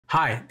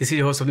Hi, this is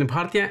your host Abdul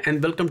Bhartia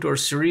and welcome to our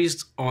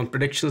series on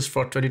predictions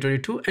for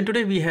 2022. And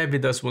today we have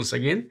with us once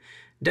again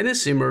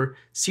Dennis Zimmer,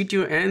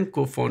 CTO and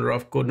co-founder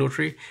of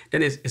CodeNotary.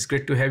 Dennis, it's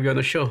great to have you on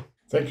the show.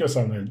 Thank you,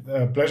 Samuel.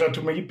 Pleasure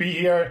to be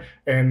here,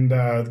 and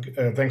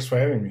thanks for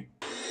having me.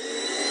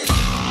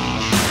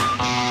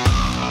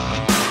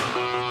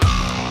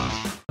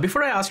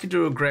 Before I ask you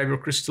to grab your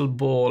crystal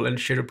ball and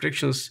share your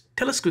predictions,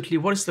 tell us quickly,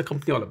 what is the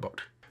company all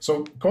about?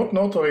 So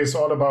CodeNoto is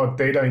all about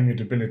data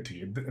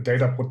immutability,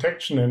 data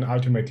protection, and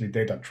ultimately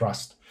data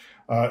trust.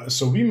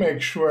 So we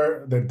make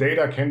sure that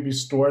data can be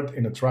stored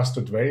in a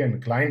trusted way and a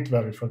client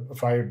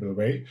verifiable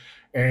way.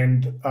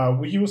 And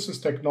we use this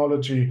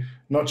technology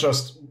not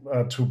just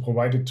to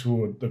provide it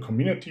to the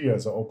community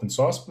as an open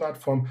source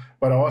platform,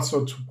 but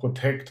also to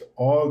protect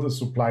all the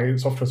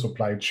software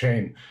supply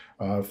chain,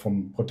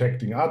 from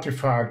protecting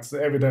artifacts,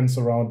 the evidence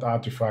around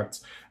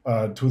artifacts,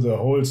 to the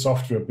whole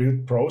software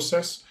build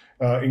process,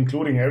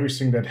 including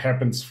everything that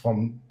happens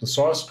from the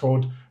source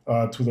code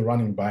to the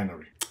running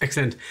binary.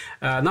 Excellent.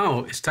 Now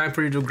it's time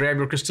for you to grab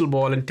your crystal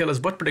ball and tell us,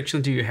 what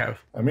predictions do you have?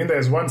 I mean,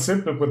 there's one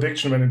simple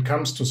prediction when it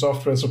comes to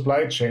software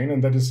supply chain,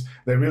 and that is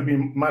there will be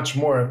much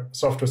more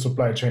software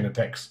supply chain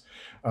attacks.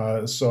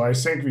 So I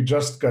think we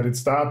just got it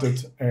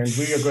started, and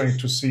we are going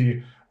to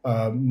see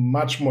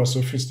much more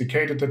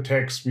sophisticated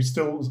attacks. We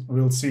still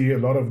will see a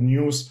lot of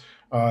news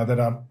that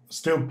are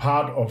still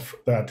part of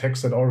the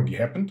attacks that already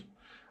happened.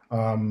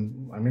 I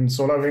mean,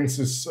 SolarWinds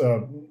is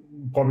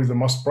probably the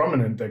most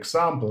prominent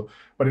example,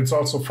 but it's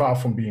also far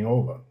from being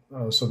over.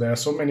 So there are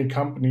so many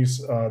companies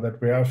that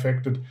were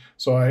affected.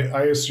 So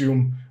I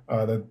assume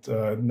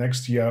that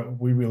next year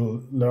we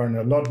will learn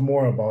a lot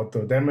more about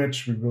the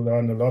damage. We will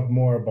learn a lot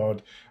more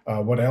about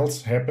what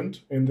else happened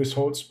in this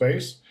whole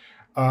space.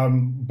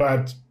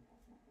 But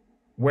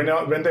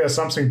when there's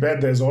something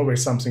bad, there's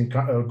always something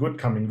good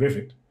coming with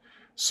it.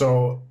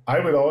 So I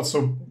will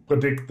also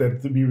predict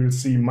that we will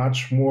see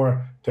much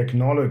more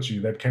technology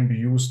that can be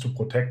used to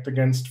protect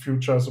against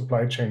future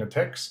supply chain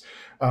attacks,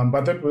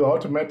 but that will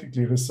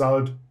automatically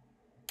result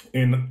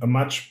in a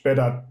much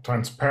better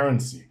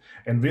transparency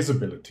and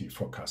visibility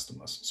for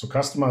customers. So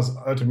customers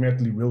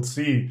ultimately will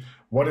see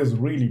what is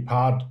really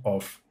part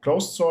of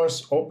closed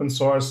source, open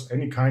source,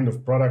 any kind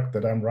of product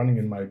that I'm running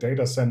in my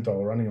data center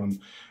or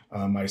running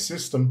on my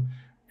system.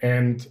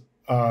 And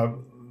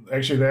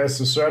actually,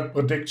 there's a third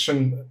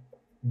prediction.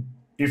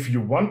 If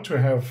you want to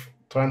have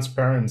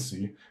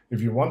transparency,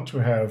 if you want to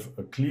have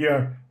a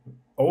clear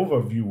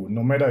overview,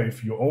 no matter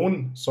if you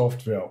own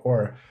software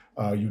or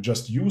you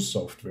just use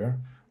software,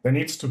 there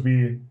needs to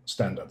be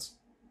standards.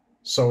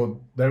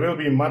 So there will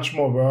be much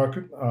more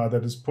work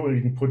that is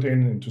put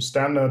into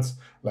standards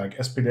like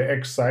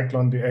SPDX,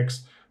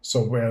 CycloneDX,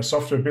 so where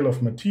software bill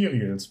of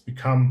materials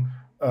become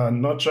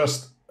not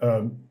just,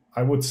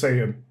 I would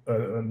say,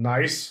 a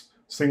nice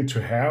thing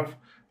to have,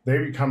 they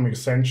become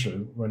essential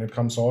when it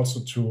comes also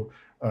to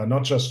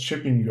not just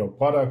shipping your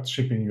product,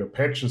 shipping your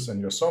patches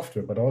and your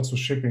software, but also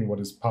shipping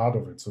what is part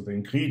of it. So the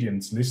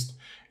ingredients list,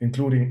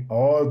 including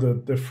all the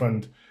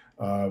different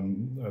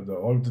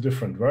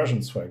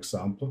versions, for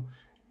example.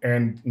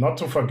 And not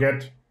to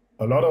forget,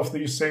 a lot of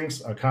these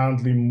things are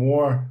currently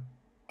more,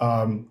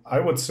 I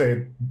would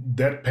say,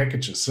 dead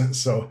packages.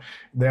 So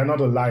they are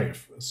not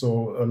alive.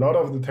 So a lot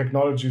of the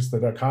technologies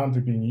that are currently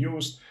being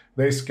used,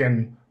 they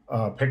scan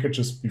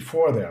packages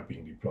before they are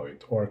being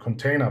deployed, or a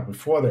container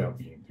before they are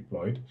being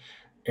deployed.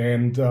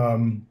 And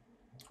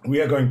we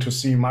are going to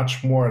see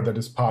much more that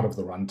is part of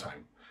the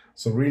runtime.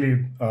 So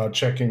really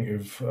checking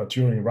if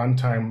during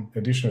runtime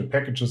additional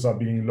packages are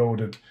being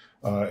loaded,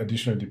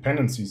 additional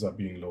dependencies are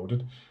being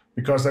loaded,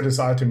 because that is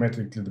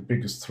ultimately the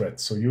biggest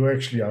threat. So you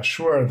actually are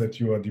sure that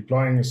you are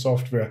deploying a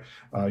software,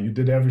 you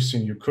did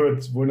everything you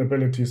could,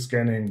 vulnerability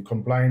scanning,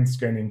 compliance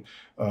scanning,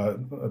 a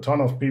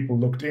ton of people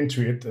looked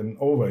into it and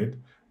over it,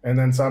 and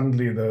then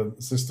suddenly the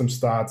system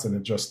starts and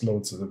it just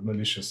loads a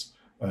malicious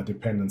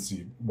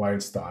dependency while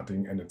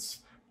starting, and it's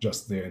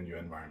just there in your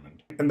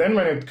environment. And then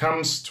when it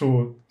comes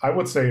to, I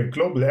would say, a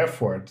global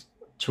effort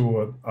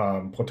to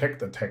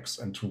protect attacks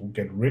and to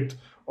get rid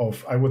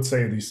of, I would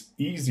say, these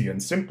easy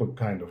and simple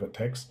kind of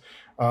attacks,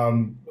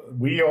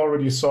 we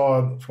already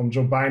saw from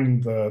Joe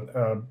Biden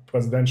the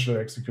presidential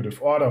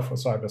executive order for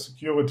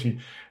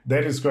cybersecurity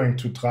that is going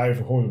to drive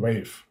a whole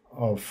wave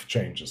of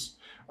changes.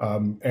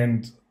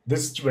 And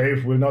this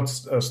wave will not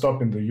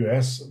stop in the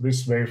US.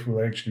 This wave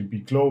will actually be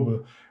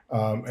global.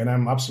 And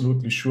I'm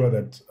absolutely sure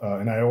that,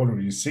 and I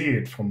already see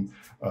it from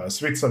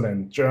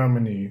Switzerland,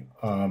 Germany,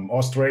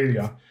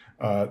 Australia,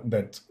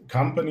 that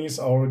companies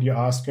are already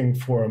asking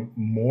for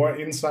more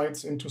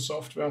insights into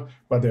software,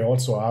 but they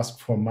also ask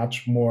for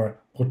much more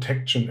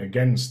protection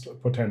against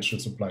potential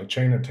supply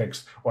chain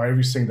attacks or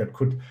everything that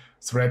could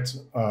threat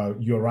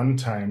your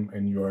runtime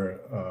and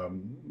your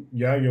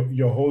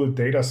whole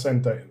data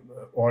center,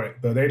 or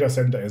the data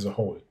center as a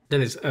whole.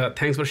 Dennis,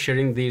 thanks for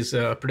sharing these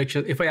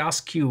predictions. If I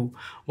ask you,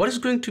 what is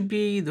going to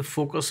be the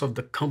focus of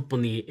the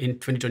company in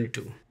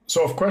 2022?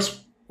 So, of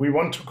course, we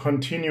want to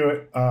continue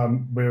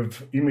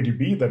with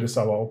ImmyDB, that is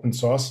our open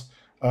source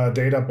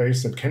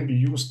database that can be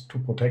used to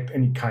protect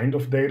any kind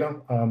of data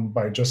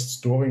by just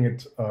storing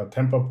it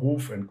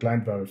tamper-proof and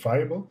client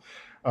verifiable.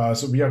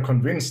 So we are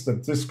convinced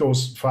that this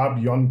goes far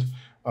beyond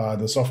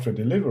the software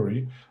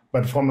delivery.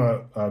 But from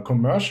a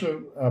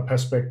commercial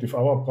perspective,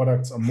 our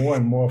products are more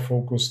and more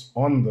focused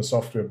on the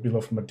software bill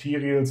of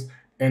materials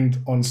and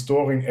on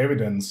storing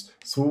evidence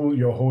through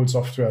your whole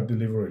software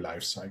delivery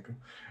lifecycle.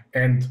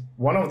 And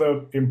one of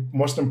the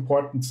most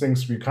important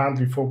things we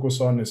currently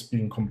focus on is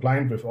being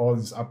compliant with all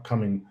these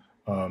upcoming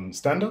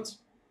standards,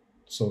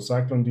 so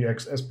Cyclone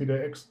DX,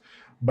 SPDX,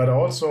 but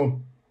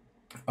also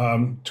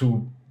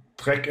to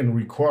track and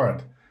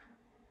record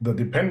the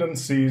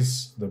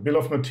dependencies, the bill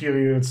of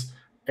materials,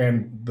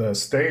 and the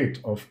state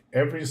of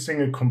every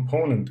single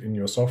component in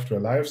your software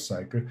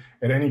lifecycle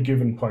at any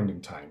given point in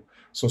time.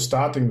 So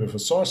starting with a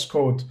source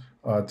code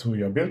to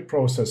your build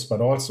process, but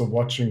also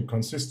watching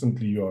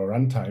consistently your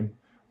runtime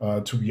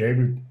to be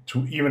able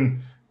to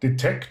even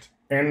detect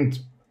and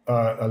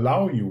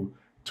allow you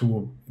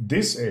to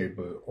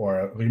disable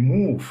or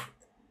remove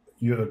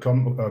your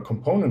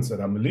components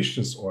that are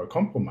malicious or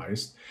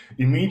compromised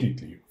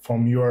immediately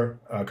from your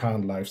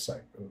current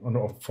lifecycle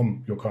or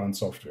from your current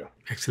software.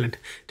 Excellent.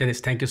 Dennis,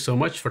 thank you so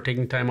much for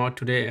taking time out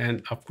today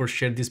and of course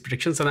share these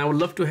predictions. And I would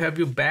love to have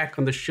you back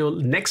on the show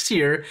next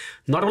year,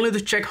 not only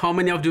to check how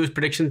many of those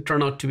predictions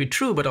turn out to be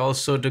true, but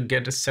also to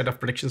get a set of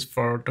predictions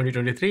for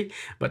 2023.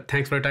 But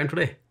thanks for your time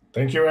today.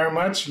 Thank you very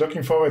much.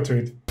 Looking forward to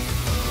it.